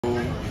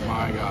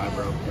my God,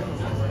 bro.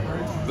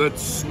 That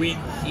sweet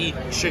heat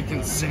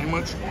chicken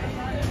sandwich.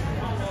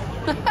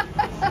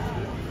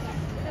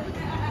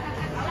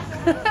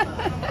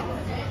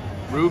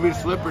 Ruby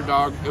Slipper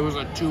Dog, it was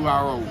a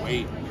 2-hour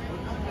wait.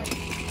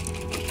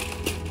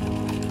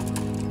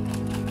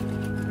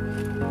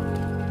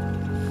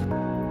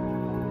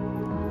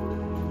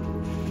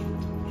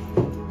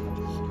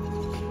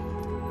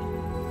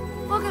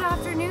 Well, good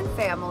afternoon,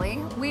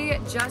 family. We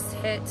just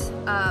hit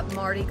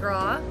Mardi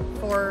Gras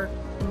for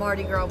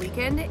Mardi Gras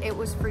weekend. It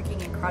was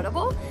freaking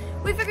incredible.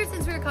 We figured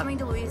since we were coming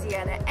to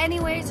Louisiana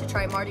anyways to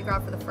try Mardi Gras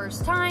for the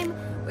first time,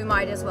 we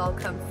might as well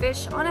come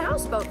fish on a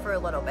houseboat for a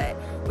little bit.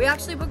 We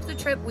actually booked the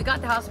trip. We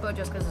got the houseboat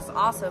just because it's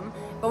awesome,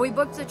 but we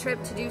booked the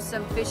trip to do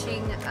some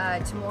fishing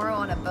tomorrow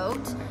on a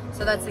boat.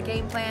 So that's the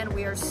game plan.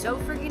 We are so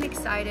freaking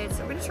excited.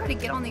 So we're gonna try to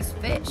get on these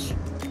fish.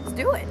 Let's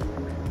do it.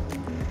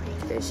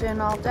 Fishing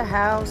off the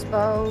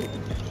houseboat.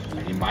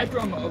 He might be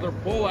on the other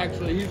pole,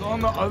 actually. He's on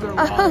the other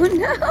line. Oh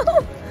no!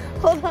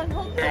 Hold on,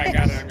 hold on. I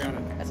got it.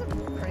 That's a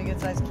pretty good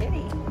sized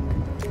kitty.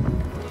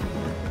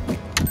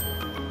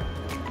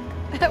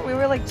 We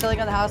were like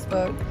chilling on the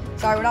houseboat.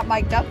 Sorry, we're not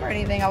mic'd up or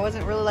anything. I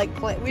wasn't really like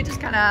we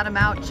just kind of had him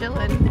out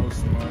chilling. Oh,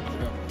 smart,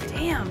 yeah.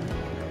 Damn.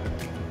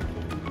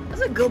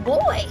 That's a good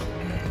boy.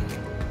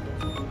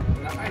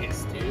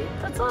 Nice, dude.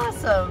 That's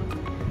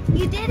awesome.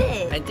 You did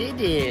it. I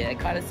did it. I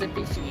caught us a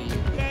fishy.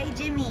 Yay,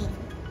 Jimmy.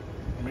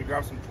 Let me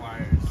grab some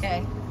pliers.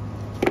 Okay.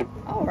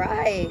 All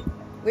right.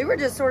 We were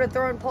just sort of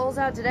throwing poles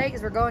out today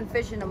because we're going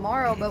fishing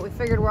tomorrow, but we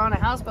figured we're on a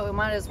houseboat, we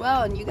might as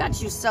well. And you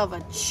got yourself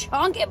a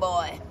chunky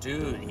boy.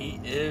 Dude, he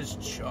is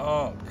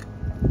chunk.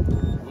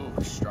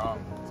 Ooh,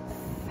 strong.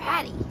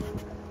 Fatty.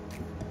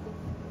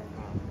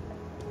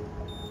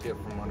 Get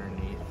from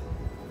underneath.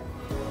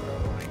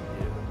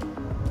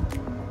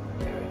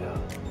 There we go.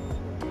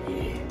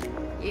 Yeah.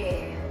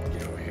 Yeah.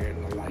 Get over here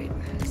in the light.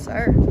 Yes,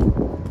 sir.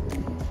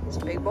 It's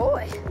a big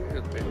boy.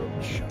 Good big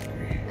old chunky.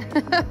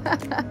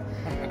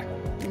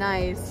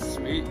 Nice.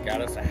 Sweet,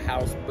 got us a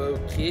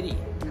houseboat kitty.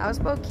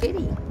 Houseboat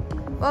kitty.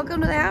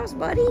 Welcome to the house,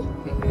 buddy.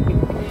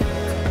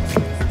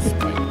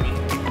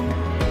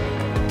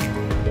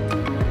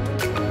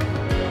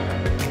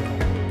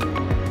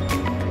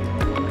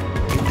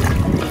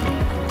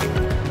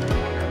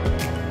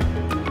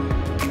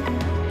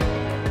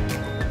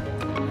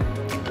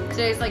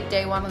 Today's like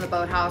day one of the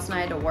boathouse and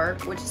I had to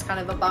work, which is kind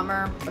of a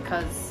bummer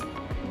because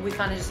we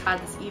kind of just had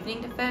this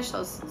evening to fish,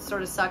 so it's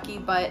sort of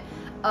sucky, but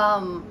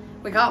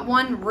we got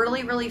one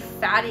really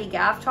fatty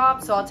gaff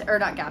top, so or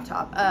not gaff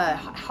top,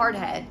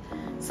 hardhead.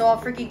 So I'll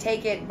freaking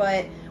take it,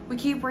 but we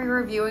keep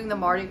re-reviewing the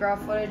Mardi Gras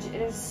footage. It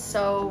is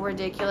so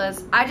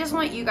ridiculous. I just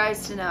want you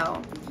guys to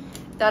know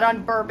that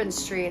on Bourbon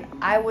Street,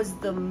 I was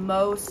the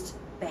most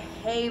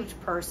behaved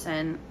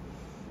person.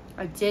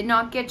 I did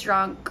not get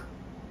drunk.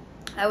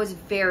 I was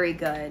very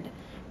good.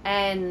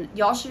 And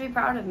y'all should be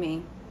proud of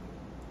me.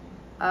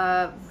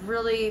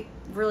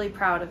 Really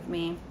proud of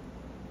me.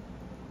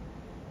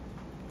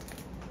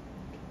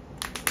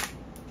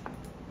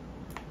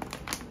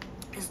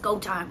 It's go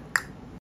time.